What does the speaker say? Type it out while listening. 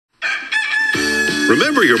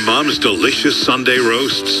Remember your mom's delicious Sunday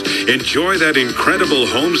roasts? Enjoy that incredible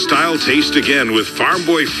home-style taste again with Farm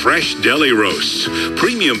Boy Fresh Deli Roasts.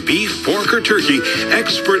 Premium beef, pork, or turkey,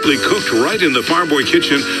 expertly cooked right in the Farm Boy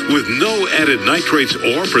kitchen with no added nitrates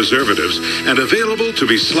or preservatives, and available to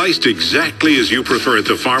be sliced exactly as you prefer at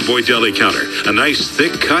the Farm Boy Deli counter. A nice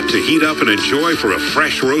thick cut to heat up and enjoy for a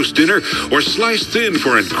fresh roast dinner, or sliced thin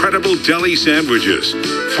for incredible deli sandwiches.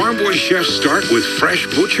 Farm Boy chefs start with fresh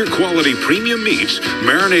butcher-quality premium meats,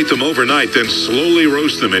 marinate them overnight, then slowly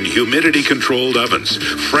roast them in humidity-controlled ovens.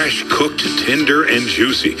 Fresh, cooked, tender, and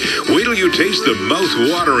juicy. Wait till you taste the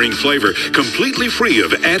mouth-watering flavor, completely free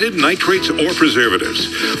of added nitrates or preservatives.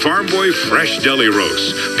 Farm Boy Fresh Deli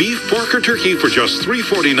Roasts. Beef, pork, or turkey for just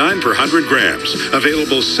 $3.49 per 100 grams.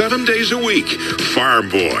 Available 7 days a week. Farm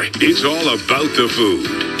Boy. It's all about the food.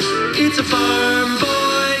 It's a Farm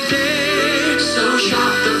Boy day, so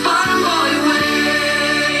shop the